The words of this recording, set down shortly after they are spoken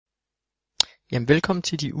Jamen, velkommen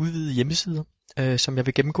til de udvidede hjemmesider, som jeg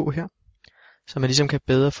vil gennemgå her, så man ligesom kan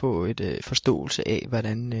bedre få et forståelse af,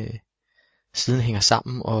 hvordan siden hænger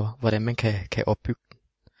sammen, og hvordan man kan opbygge den.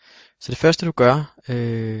 Så det første du gør,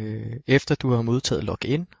 efter du har modtaget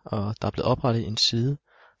login, og der er blevet oprettet en side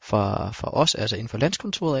fra os, altså inden for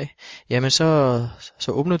landskontoret af, jamen så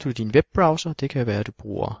åbner du din webbrowser. Det kan være, at du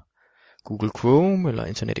bruger Google Chrome, eller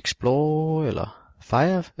Internet Explorer, eller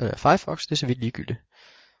Firefox, det er så vidt ligegyldigt.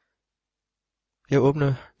 Jeg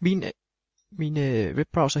åbner min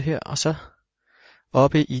webbrowser her, og så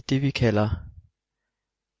oppe i det vi kalder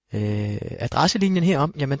adresselinjen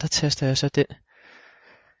herom, jamen der taster jeg så den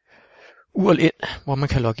URL ind, hvor man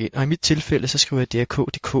kan logge ind. Og i mit tilfælde, så skriver jeg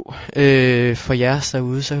drk.dk. For jer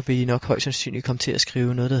derude, så vil I nok højst sandsynligt komme til at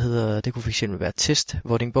skrive noget, der hedder, det kunne fx være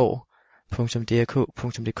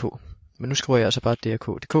test.vordingborg.dk.dk. Men nu skriver jeg altså bare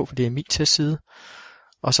drk.dk, for det er min testside.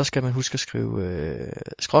 Og så skal man huske at skrive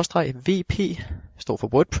skråstreg vp, står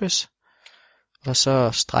for WordPress, og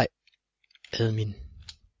så streg admin.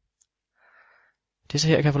 Det er så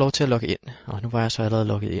her, jeg kan få lov til at logge ind. Og nu var jeg så allerede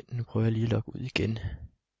logget ind. Nu prøver jeg lige at logge ud igen.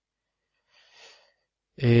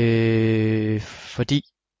 Fordi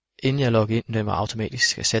inden jeg logger ind, den var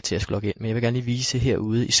automatisk sat til at jeg skulle logge ind. Men jeg vil gerne lige vise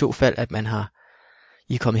herude, i så fald at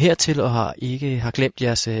I er kommet hertil og ikke har glemt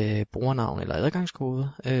jeres brugernavn eller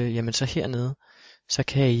adgangskode, jamen så hernede, så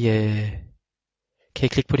kan I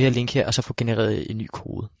klikke på det her link her, og så få genereret en ny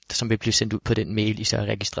kode, som vil blive sendt ud på den mail, I så er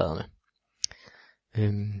registreret med.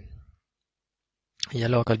 Jeg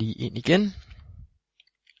logger lige ind igen.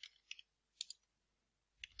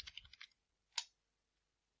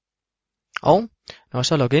 Og når jeg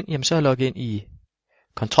så logger ind, jamen så er jeg logget ind i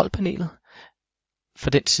kontrolpanelet for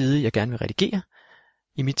den side, jeg gerne vil redigere.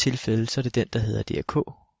 I mit tilfælde, så er det den, der hedder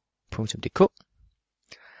drk.dk.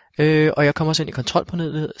 Og jeg kommer så ind i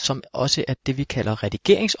kontrolpanelet, som også er det, vi kalder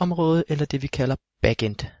redigeringsområdet, eller det, vi kalder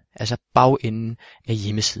backend, altså bagenden af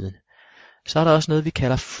hjemmesiden. Så er der også noget, vi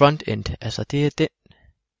kalder frontend, altså det er den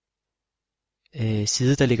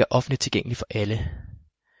side, der ligger offentligt tilgængelig for alle.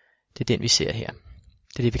 Det er den, vi ser her.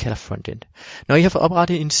 Det er det, vi kalder frontend. Når I har fået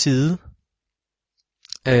oprettet en side,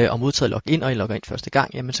 og modtaget login, og I logger ind første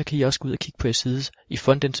gang, jamen så kan I også gå ud og kigge på jeres side i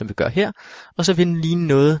frontend, som vi gør her, og så vil den ligne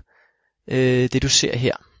noget, det du ser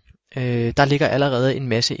her. Der ligger allerede en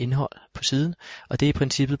masse indhold på siden, og det er i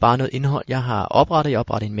princippet bare noget indhold, jeg har oprettet. Jeg har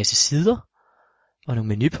oprettet en masse sider, og nogle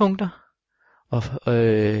menupunkter,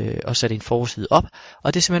 og sat en forside op,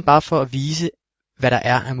 og det er simpelthen bare for at vise, hvad der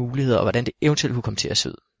er af muligheder, og hvordan det eventuelt kunne komme til at se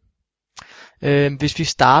ud. Hvis vi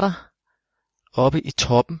starter oppe i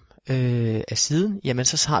toppen af siden, jamen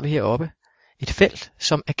så har vi heroppe et felt,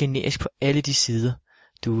 som er generisk på alle de sider,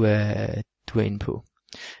 du er inde på.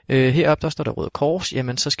 Heroppe der står der Røde Kors,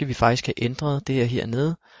 jamen så skal vi faktisk have ændret det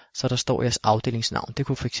hernede, så der står jeres afdelingsnavn. Det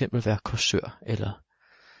kunne fx være kursør, eller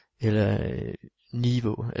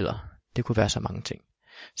niveau, eller det kunne være så mange ting.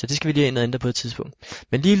 Så det skal vi lige ind og ændre på et tidspunkt.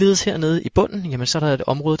 Men ligeledes hernede i bunden, jamen så er der et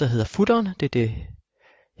område, der hedder footeren. Det er det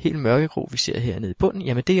helt mørkegrå, vi ser hernede i bunden.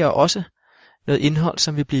 Jamen det er også noget indhold,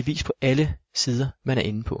 som vil blive vist på alle sider, man er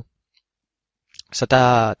inde på. Så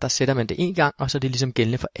der sætter man det en gang, og så er det ligesom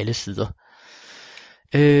gældende for alle sider.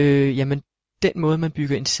 Jamen den måde, man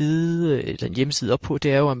bygger en side eller en hjemmeside op på,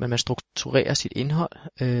 det er jo, at man strukturerer sit indhold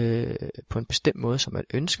på en bestemt måde, som man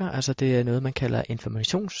ønsker. Altså det er noget, man kalder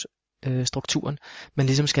informationsstrukturen, man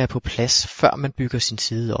ligesom skal have på plads, før man bygger sin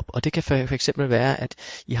side op. Og det kan for eksempel være, at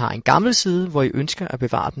I har en gammel side, hvor I ønsker at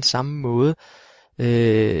bevare den samme måde,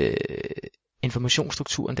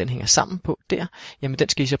 informationsstrukturen den hænger sammen på der, jamen den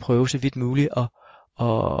skal I så prøve så vidt muligt at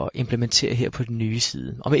implementere her på den nye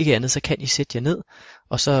side. Om ikke andet, så kan I sætte jer ned,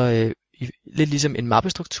 og så lidt ligesom en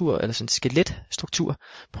mappestruktur, eller sådan en skeletstruktur,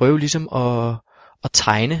 prøve ligesom at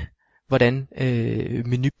tegne, hvordan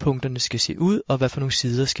menupunkterne skal se ud, og hvad for nogle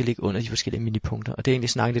sider skal ligge under de forskellige menupunkter. Og det er egentlig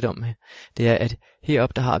snakket lidt om, det er, at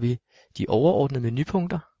heroppe der har vi de overordnede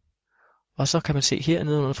menupunkter, og så kan man se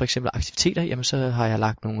hernede under for eksempel aktiviteter, jamen så har jeg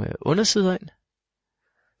lagt nogle undersider ind,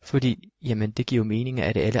 fordi jamen det giver jo mening,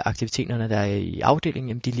 at alle aktiviteterne, der er i afdelingen,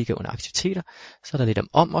 jamen de ligger under aktiviteter. Så er der lidt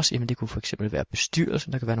om os, jamen det kunne for eksempel være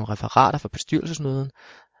bestyrelsen, der kan være nogle referater fra bestyrelsesmøden,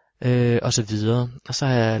 og så videre. Og så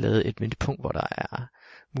har jeg lavet et menupunkt, hvor der er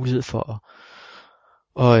mulighed for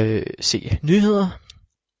at se nyheder.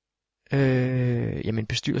 Jamen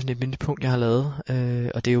bestyrelsen er et menupunkt, jeg har lavet,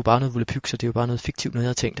 og det er jo bare noget volapyk, så det er jo bare noget fiktivt, noget jeg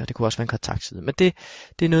har tænkt, og det kunne også være en kontaktside. Men det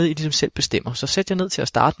er noget, I ligesom selv bestemmer. Så sæt jer ned til at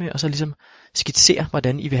starte med, og så ligesom skitsere,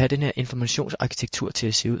 hvordan I vil have den her informationsarkitektur til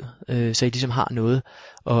at se ud, så I ligesom har noget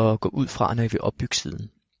at gå ud fra, når I vil opbygge siden.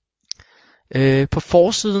 På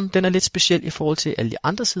forsiden, den er lidt speciel i forhold til alle de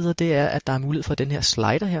andre sider, det er, at der er mulighed for den her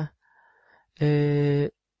slider her.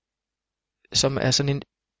 som er sådan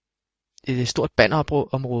et stort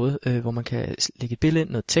bannerområde, hvor man kan lægge et billede ind,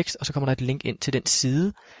 noget tekst, og så kommer der et link ind til den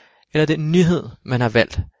side, eller den nyhed, man har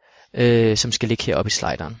valgt, som skal ligge heroppe i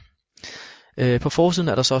slideren. På forsiden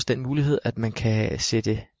er der så også den mulighed, at man kan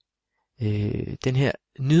sætte den her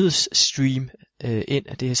nyhedsstream ind.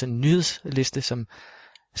 Det er sådan en nyhedsliste,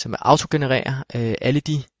 som autogenererer alle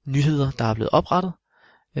de nyheder, der er blevet oprettet,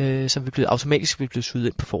 som vil automatisk blive suget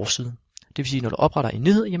ind på forsiden. Det vil sige, når du opretter en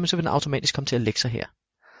nyhed, jamen, så vil den automatisk komme til at lægge sig her.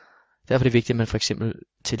 Derfor er det vigtigt, at man for eksempel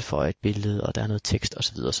tilføjer et billede, og der er noget tekst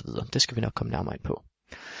osv. osv. Det skal vi nok komme nærmere ind på.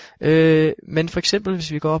 Men for eksempel,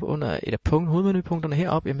 hvis vi går op under et af hovedmenupunkterne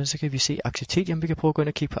heroppe, jamen, så kan vi se aktivitet. Jamen, vi kan prøve at gå ind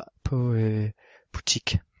og kigge på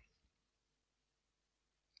butik.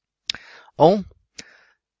 Og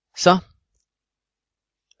så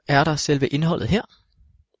er der selve indholdet her.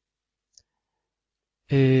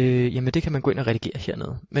 Jamen det kan man gå ind og redigere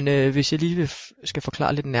hernede. Men hvis jeg lige skal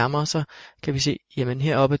forklare lidt nærmere, så kan vi se, jamen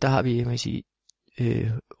heroppe der har vi, man kan sige,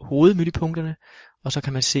 hovedmenupunkterne, og så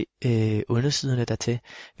kan man se undersiderne dertil.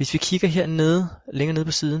 Hvis vi kigger hernede, længere nede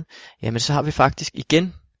på siden, jamen så har vi faktisk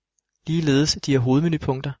igen ligeledes de her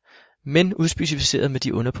hovedmenupunkter, men udspecificeret med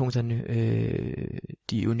de underpunkter,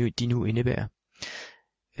 de nu indebærer.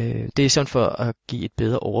 Det er sådan for at give et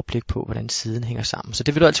bedre overblik på, hvordan siden hænger sammen. Så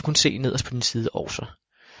det vil du altid kunne se nederst på din side også.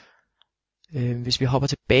 Hvis vi hopper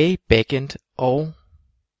tilbage i backend og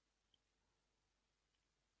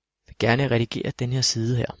vil gerne redigere den her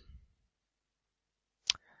side her,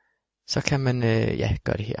 så kan man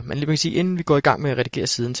gøre det her. Men lige man kan sige, inden vi går i gang med at redigere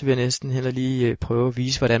siden, så vil jeg næsten heller lige prøve at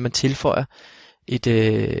vise, hvordan man tilføjer et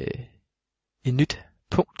nyt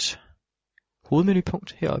punkt,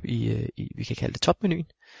 hovedmenupunkt heroppe i vi kan kalde det topmenuen.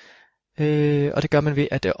 Og det gør man ved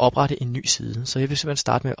at oprette en ny side. Så jeg vil simpelthen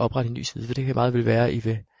starte med at oprette en ny side, for det kan meget vel være,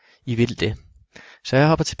 I vil det. Så jeg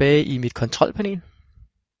hopper tilbage i mit kontrolpanel.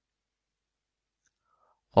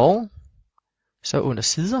 Og så under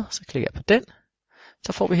sider, så klikker jeg på den.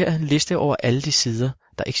 Så får vi her en liste over alle de sider,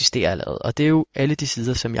 der eksisterer allerede. Og det er jo alle de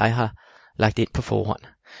sider, som jeg har lagt ind på forhånd.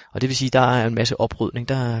 Og det vil sige, der er en masse oprydning.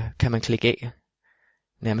 Der kan man klikke af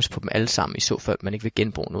nærmest på dem alle sammen, i så fald man ikke vil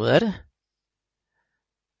genbruge noget af det.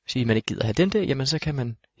 Hvis man ikke gider have den der, jamen så kan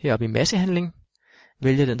man heroppe i massehandling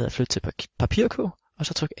vælge den der flytte til papirkurv, og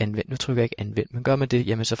så trykke anvend. Nu trykker jeg ikke anvend, men gør man det,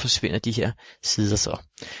 jamen så forsvinder de her sider så.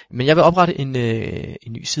 Men jeg vil oprette en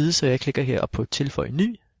ny side, så jeg klikker her på tilføj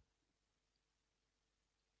ny.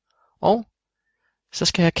 Og så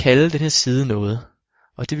skal jeg kalde den her side noget.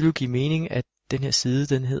 Og det vil jo give mening, at den her side,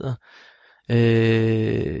 den hedder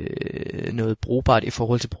noget brugbart i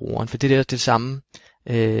forhold til brugeren. For det er det samme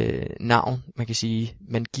navn, man kan sige,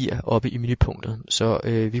 man giver oppe i menupunktet. Så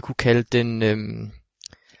vi kunne kalde den,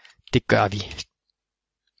 det gør vi.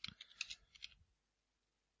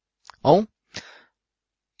 Og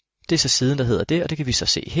det er så siden, der hedder det, og det kan vi så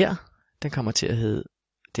se her. Den kommer til at hedde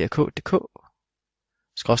drk.dk/,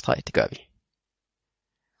 det gør vi.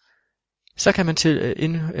 Så kan man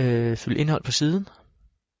fylde indhold på siden.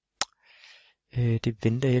 Det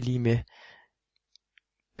venter jeg lige med.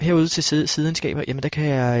 Herude til sideegenskaber, jamen der kan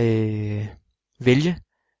jeg vælge,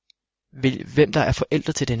 hvem der er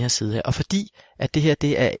forældre til den her side her. Og fordi at det her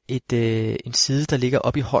det er en side, der ligger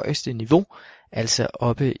oppe i højeste niveau, altså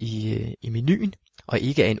oppe i menuen, og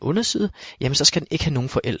ikke er en underside, jamen så skal den ikke have nogen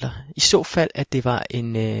forældre. I så fald, at det var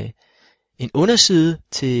en underside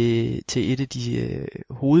til et af de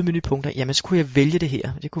hovedmenupunkter, jamen så kunne jeg vælge det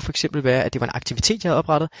her. Det kunne for eksempel være, at det var en aktivitet, jeg havde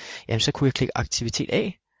oprettet. Jamen så kunne jeg klikke aktivitet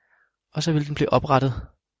af, og så ville den blive oprettet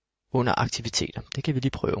under aktiviteter. Det kan vi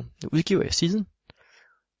lige prøve. Nu udgiver jeg siden.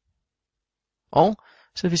 Og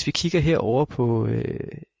så hvis vi kigger herover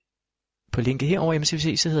på linket herover, jamen så vil vi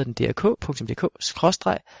se, så hedder den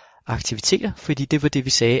drk.dk/aktiviteter, fordi det var det vi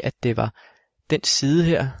sagde, at det var den side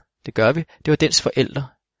her, det gør vi, det var dens forældre.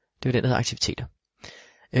 Det var den, der hedder aktiviteter.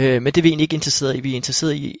 Men det er vi egentlig ikke interesseret i. Vi er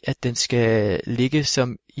interesseret i, at den skal ligge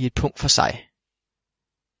som i et punkt for sig.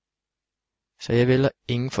 Så jeg vælger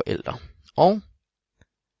ingen forældre. Og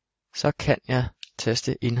så kan jeg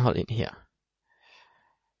taste indhold ind her.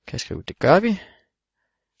 Kan jeg skrive, det gør vi.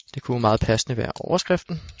 Det kunne meget passende være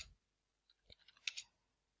overskriften.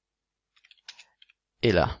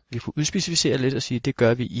 Eller vi kunne udspecificere lidt og sige, det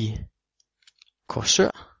gør vi i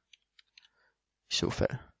kursør. I så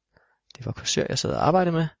fald. Det var kursør, jeg sad og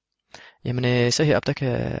arbejdede med. Jamen så heroppe, der kan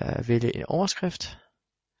jeg vælge en overskrift.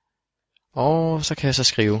 Og så kan jeg så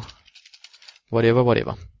skrive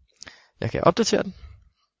whatever. Jeg kan opdatere den.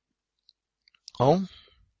 Og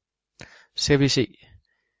så skal vi se,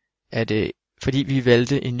 at fordi vi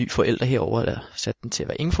valgte en ny forælder herover, eller satte den til at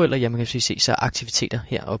være ingen forælder, jamen kan vi se, så er aktiviteter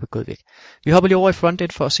heroppe gået væk. Vi hopper lige over i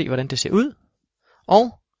frontend for at se, hvordan det ser ud.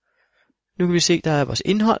 Og Nu kan vi se, der er vores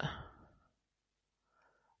indhold.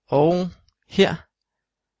 Og her,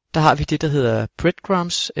 der har vi det, der hedder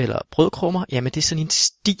breadcrumbs, eller brødkrummer. Jamen det er sådan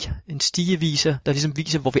en stigeviser, der ligesom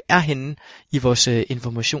viser, hvor vi er henne i vores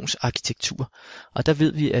informationsarkitektur. Og der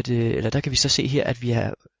ved vi, eller der kan vi så se her,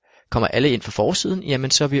 at kommer alle ind fra forsiden.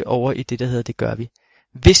 Jamen så er vi over i det, der hedder det gør vi.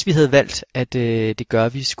 Hvis vi havde valgt, at det gør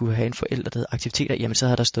vi skulle have en forælder, der hedder aktiviteter, jamen så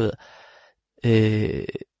havde der stået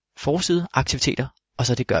forside, aktiviteter, og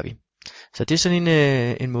så det gør vi. Så det er sådan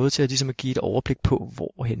en måde til at give et overblik på,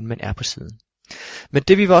 hvorhen man er på siden. Men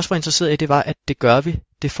det vi også var interesseret i, det var, at det gør vi,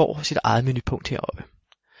 det får sit eget menupunkt heroppe.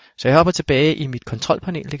 Så jeg hopper tilbage i mit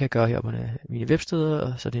kontrolpanel, det kan jeg gøre heroppe under mine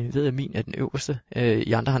websteder, og så det ved jeg, at min er den øverste.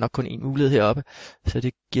 I andre har nok kun en mulighed heroppe, så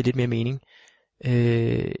det giver lidt mere mening.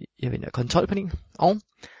 Jeg vender kontrolpanel, og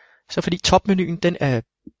så fordi topmenuen den er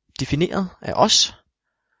defineret af os,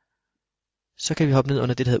 så kan vi hoppe ned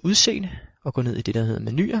under det, der hedder udseende, og gå ned i det, der hedder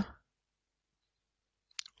menuer.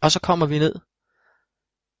 Og så kommer vi ned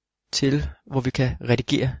til, hvor vi kan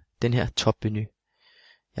redigere den her topmenu.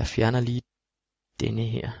 Jeg fjerner lige denne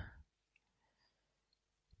her.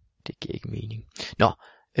 Det giver ikke mening. Nå,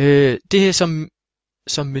 det her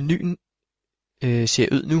som menuen ser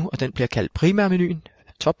ud nu, og den bliver kaldt primærmenuen,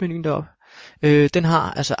 topmenuen deroppe. Den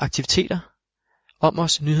har altså aktiviteter, om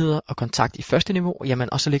os, nyheder og kontakt i første niveau. Jamen,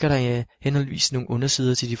 og så ligger der henholdsvis nogle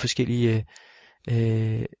undersider til de forskellige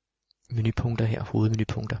menupunkter her,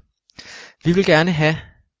 hovedmenupunkter. Vi vil gerne have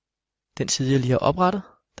den side, jeg lige har oprettet,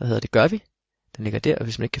 der hedder det gør vi. Den ligger der, og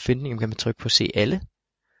hvis man ikke kan finde den, kan man trykke på se alle.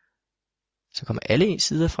 Så kommer alle ens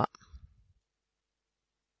sider frem.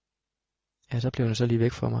 Ja, så bliver den så lige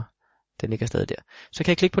væk fra mig. Den ligger stadig der. Så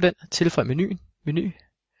kan jeg klikke på den, tilføje menu,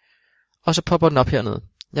 og så popper den op hernede.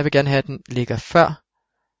 Jeg vil gerne have, at den ligger før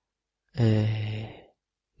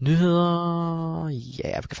nyheder. Ja,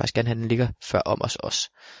 jeg vil faktisk gerne have, at den ligger før om os også.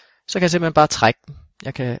 Så kan jeg simpelthen bare trække den.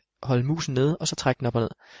 Jeg kan holde musen nede, og så trække den op og ned.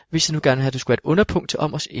 Hvis jeg nu gerne vil have, at det skulle være et underpunkt til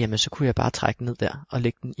om os, jamen så kunne jeg bare trække den ned der, og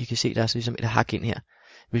lægge den. I kan se, der er så ligesom et hak ind her,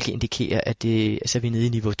 hvilket indikerer, at vi er nede i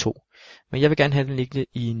niveau 2. Men jeg vil gerne have den liggende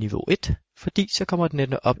i niveau 1, fordi så kommer den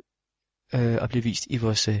netop op og bliver vist i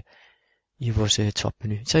vores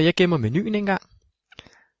topmenu. Så jeg gemmer menuen en gang.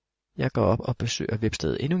 Jeg går op og besøger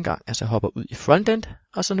webstedet endnu en gang, altså hopper ud i frontend,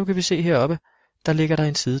 og så nu kan vi se heroppe, der ligger der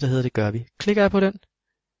en side, der hedder det gør vi. Klikker jeg på den,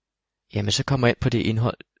 jamen så kommer jeg ind på det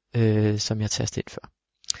indhold, som jeg tastede ind før.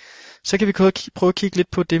 Så kan vi prøve at kigge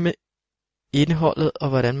lidt på det med indholdet, og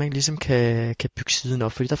hvordan man ligesom kan bygge siden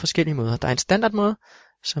op, fordi der er forskellige måder. Der er en standardmåde,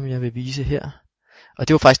 som jeg vil vise her, og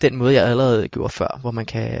det var faktisk den måde, jeg allerede gjorde før, hvor man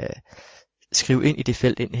kan skrive ind i det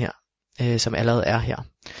felt ind her, som allerede er her.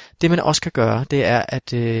 Det man også kan gøre, det er,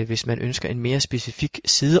 at hvis man ønsker en mere specifik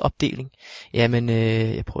sideopdeling, jamen,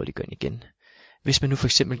 jeg prøver lige at gøre den igen. Hvis man nu for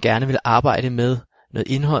eksempel gerne vil arbejde med noget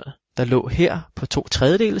indhold, der lå her på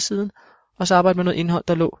 2/3 siden, og så arbejde med noget indhold,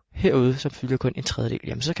 der lå herude, som fylder kun 1/3,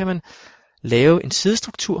 jamen så kan man lave en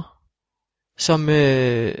sidestruktur,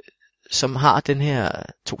 som har den her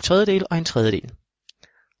 2/3 og 1/3.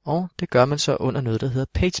 Og det gør man så under noget, der hedder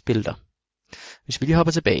page builder. Hvis vi lige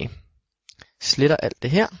hopper tilbage, sletter alt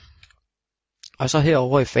det her, og så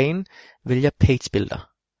herover i fanen vælger page builder.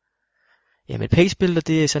 Jamen page builder,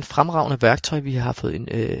 det er sådan et fremragende værktøj, vi har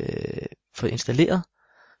fået installeret,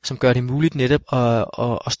 som gør det muligt netop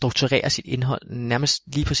at strukturere sit indhold nærmest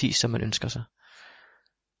lige præcis som man ønsker sig.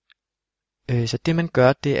 Så det man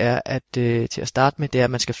gør, det er at til at starte med, det er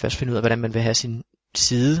at man skal først finde ud af, hvordan man vil have sin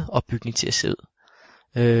sideopbygning til at se ud.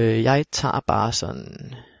 Jeg tager bare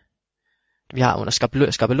sådan, vi har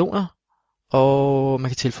under skabeloner, og man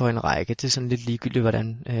kan tilføje en række. Det er sådan lidt ligegyldigt,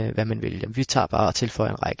 hvad man vælger. Vi tager bare og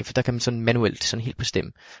tilføjer en række, for der kan man sådan manuelt sådan helt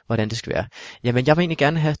bestemme, hvordan det skal være. Jamen, jeg vil egentlig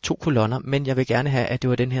gerne have 2 kolonner, men jeg vil gerne have, at det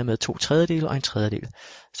var den her med 2/3 og 1/3.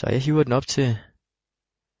 Så jeg hiver den op til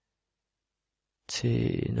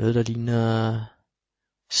noget, der ligner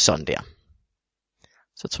sådan der.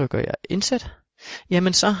 Så trykker jeg indsæt.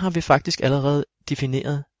 Jamen, så har vi faktisk allerede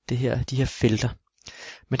defineret de her felter.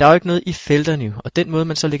 Men der er jo ikke noget i felterne nu, og den måde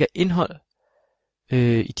man så lægger indhold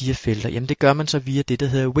i de her felter, jamen det gør man så via det, der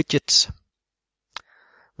hedder widgets.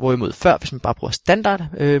 Hvorimod før, hvis man bare bruger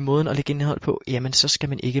standard måden at lægge indhold på, jamen så skal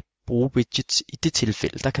man ikke bruge widgets i det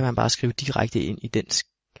tilfælde. Der kan man bare skrive direkte ind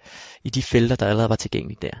i de felter, der allerede var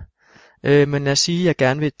tilgængelige der. Men lad os sige, at jeg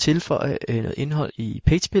gerne vil tilføje noget indhold i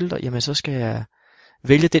page builder, jamen så skal jeg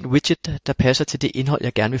vælge den widget, der passer til det indhold,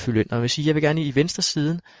 jeg gerne vil fylde ind. Og jeg vil sige, at jeg vil gerne i venstre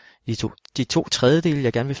siden, de 2/3,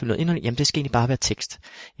 jeg gerne vil fylde noget indhold i, jamen det skal egentlig bare være tekst.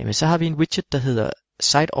 Jamen så har vi en widget, der hedder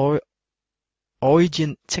Site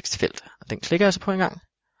Origin tekstfelt. Og den klikker jeg så på en gang.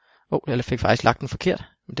 Eller fik faktisk lagt den forkert.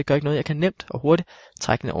 Men det gør ikke noget, jeg kan nemt og hurtigt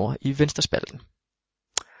trække den over i venstre spalten.